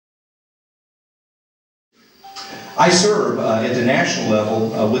I serve at the national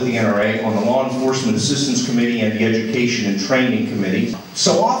level with the NRA on the Law Enforcement Assistance Committee and the Education and Training Committee.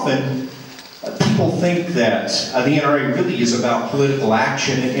 So often, people think that the NRA really is about political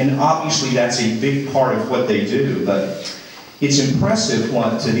action, and obviously that's a big part of what they do, but it's impressive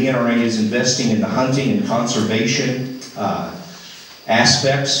what the NRA is investing in the hunting and conservation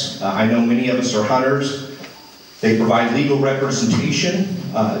aspects. I know many of us are hunters. They provide legal representation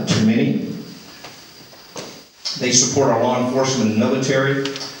to many. They support our law enforcement and military.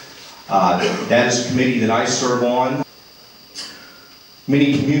 That is a committee that I serve on.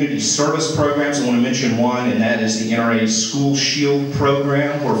 Many community service programs, I want to mention one, and that is the NRA School Shield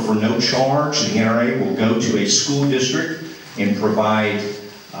program, where for no charge, the NRA will go to a school district and provide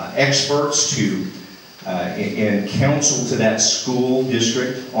experts to and counsel to that school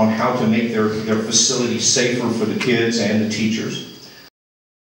district on how to make their facilities safer for the kids and the teachers.